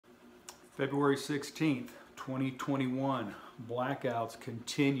February 16th, 2021, blackouts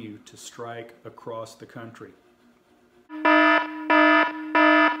continue to strike across the country.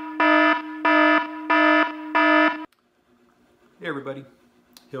 Hey everybody,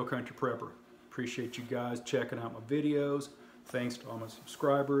 Hill Country Prepper. Appreciate you guys checking out my videos. Thanks to all my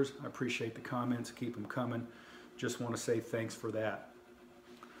subscribers. I appreciate the comments, keep them coming. Just want to say thanks for that.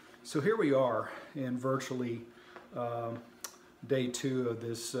 So here we are in virtually day 2 of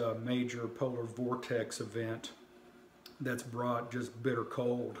this major Polar Vortex event that's brought just bitter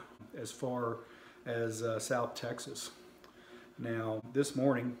cold as far as South Texas. Now this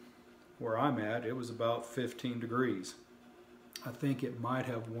morning where I'm at, it was about 15 degrees. I think it might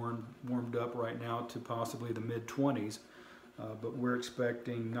have warmed up right now to possibly the mid-20s, but we're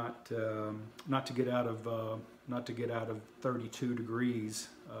expecting not to get out of 32 degrees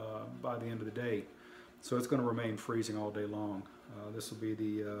by the end of the day. So it's going to remain freezing all day long. This will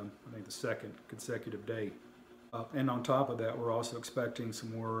be I think the second consecutive day. And on top of that, we're also expecting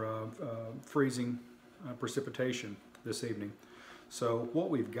some more freezing precipitation this evening. So what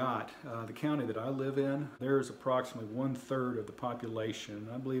we've got, the county that I live in, there's approximately 1/3 of the population.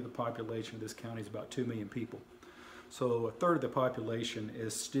 I believe the population of this county is about 2 million people. So 1/3 of the population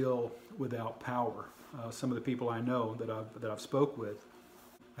is still without power. Some of the people I know that I've spoke with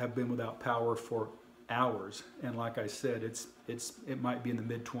have been without power for hours, and like I said, it might be in the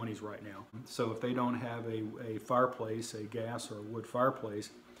mid-20s right now. So if they don't have a fireplace, a gas or a wood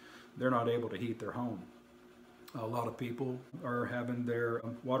fireplace, they're not able to heat their home. A lot of people are having their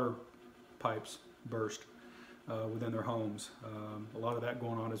water pipes burst within their homes. A lot of that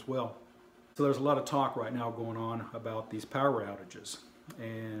going on as well. So there's a lot of talk right now going on about these power outages,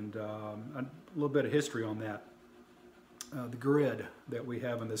 and a little bit of history on that. The grid that we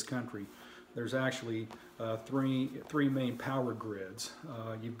have in this country, there's actually three main power grids.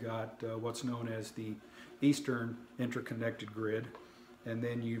 You've got what's known as the Eastern Interconnected Grid, and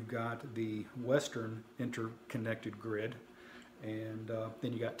then you've got the Western Interconnected Grid, and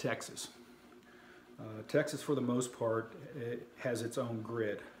then you got Texas. Texas, for the most part, it has its own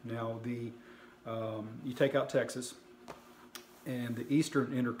grid. Now, you take out Texas, and the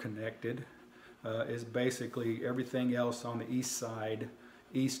Eastern Interconnected is basically everything else on the east side,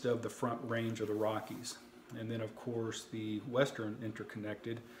 east of the Front Range of the Rockies. And then, of course, the Western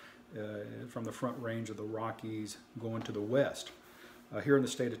Interconnected from the Front Range of the Rockies going to the west. Here in the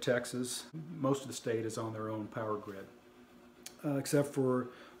state of Texas, most of the state is on their own power grid, except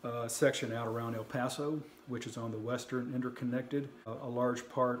for a section out around El Paso, which is on the Western Interconnected. A large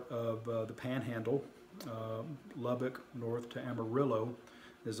part of the Panhandle, Lubbock north to Amarillo,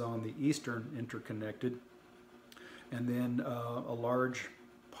 is on the Eastern Interconnected. And then a large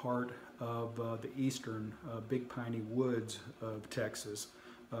part of the eastern Big Piney Woods of Texas,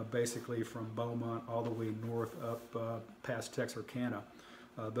 basically from Beaumont all the way north up past Texarkana.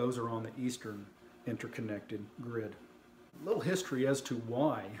 Those are on the Eastern Interconnected Grid. A little history as to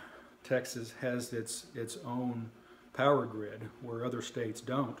why Texas has its own power grid where other states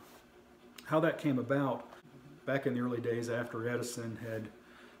don't. How that came about back in the early days after Edison had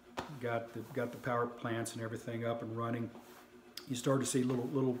got the power plants and everything up and running, you started to see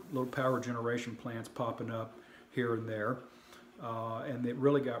little power generation plants popping up here and there. And it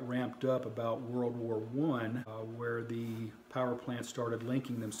really got ramped up about World War I, where the power plants started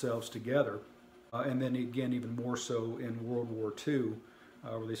linking themselves together. And then again, even more so in World War II,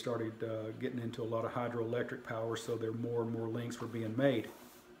 where they started getting into a lot of hydroelectric power, so there more and more links were being made.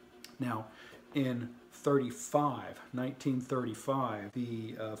 Now, in 1935,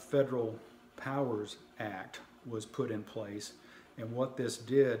 the Federal Powers Act was put in place, and what this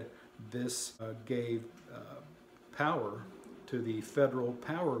did, this gave power to the Federal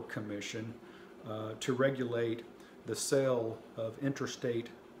Power Commission to regulate the sale of interstate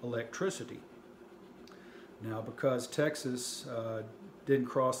electricity. Now, because Texas didn't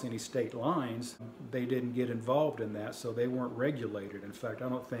cross any state lines, they didn't get involved in that, so they weren't regulated. In fact, I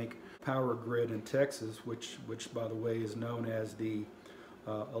don't think power grid in Texas, which by the way is known as the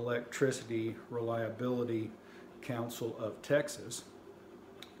Electricity Reliability Council of Texas,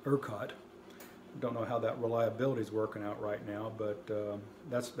 ERCOT. Don't know how that reliability is working out right now, but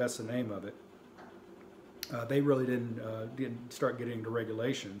that's the name of it. They really didn't start getting into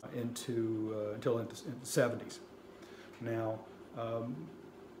regulation until in the 70s. Now, a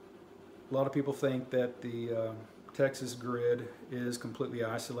lot of people think that the Texas grid is completely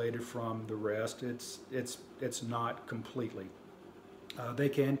isolated from the rest. It's not completely. They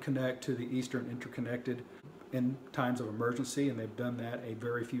can connect to the Eastern Interconnected in times of emergency, and they've done that a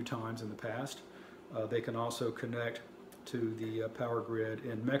very few times in the past. They can also connect to the power grid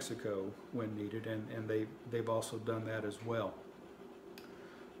in Mexico when needed, and they've also done that as well.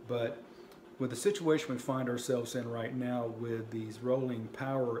 But with the situation we find ourselves in right now with these rolling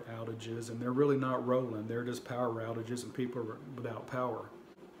power outages, and they're really not rolling, they're just power outages and people are without power.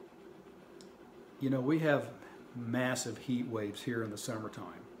 You know, we have massive heat waves here in the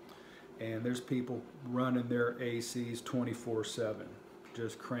summertime, and there's people running their ACs 24/7,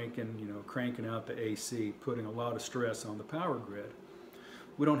 just cranking out the AC, putting a lot of stress on the power grid.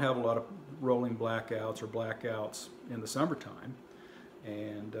 We don't have a lot of rolling blackouts or blackouts in the summertime.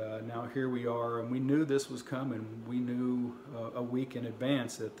 And now here we are, and we knew this was coming. We knew a week in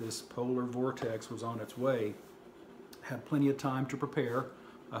advance that this polar vortex was on its way. Had plenty of time to prepare.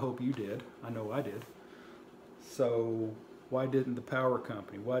 I hope you did. I know I did. So why didn't the power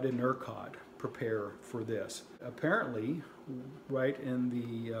company, why didn't ERCOT prepare for this? Apparently, right in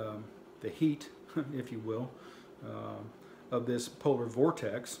the heat, if you will, of this polar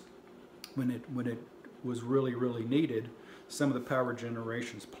vortex, when it was really needed, some of the power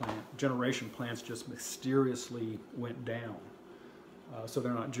generation plants just mysteriously went down. So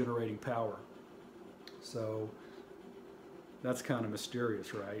they're not generating power. So that's kind of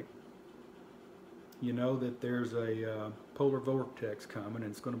mysterious, right? You know that there's a polar vortex coming,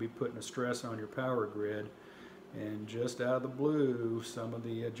 and it's going to be putting a stress on your power grid, and just out of the blue, some of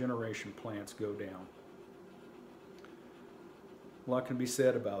the generation plants go down. A lot can be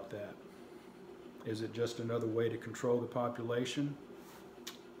said about that. Is it just another way to control the population?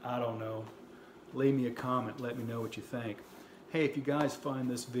 I don't know. Leave me a comment, let me know what you think. Hey, if you guys find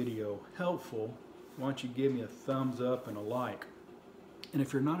this video helpful, why don't you give me a thumbs up and a like? And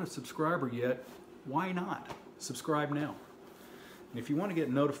if you're not a subscriber yet, why not? Subscribe now. And if you want to get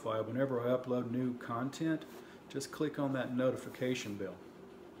notified whenever I upload new content, just click on that notification bell.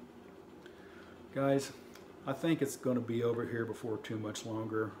 Guys, I think it's going to be over here before too much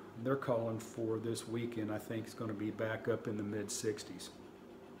longer. They're calling for this weekend, I think it's going to be back up in the mid-60s,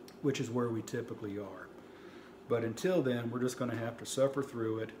 which is where we typically are. But until then, we're just going to have to suffer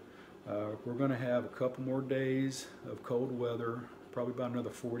through it. We're going to have a couple more days of cold weather, probably about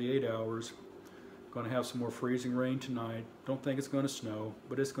another 48 hours. Going to have some more freezing rain tonight. Don't think it's going to snow,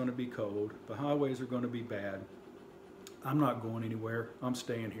 but it's going to be cold. The highways are going to be bad. I'm not going anywhere. I'm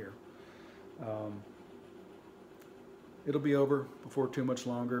staying here. It'll be over before too much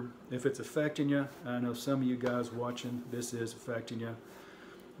longer. If it's affecting you, I know some of you guys watching, this is affecting you.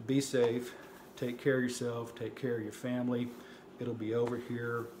 Be safe. Take care of yourself. Take care of your family. It'll be over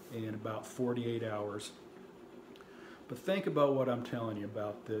here in about 48 hours. But think about what I'm telling you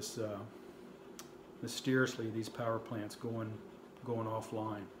about this. Mysteriously, these power plants going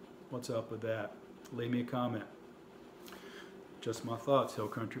offline. What's up with that? Leave me a comment. Just my thoughts, Hill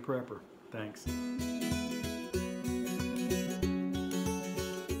Country Prepper. Thanks.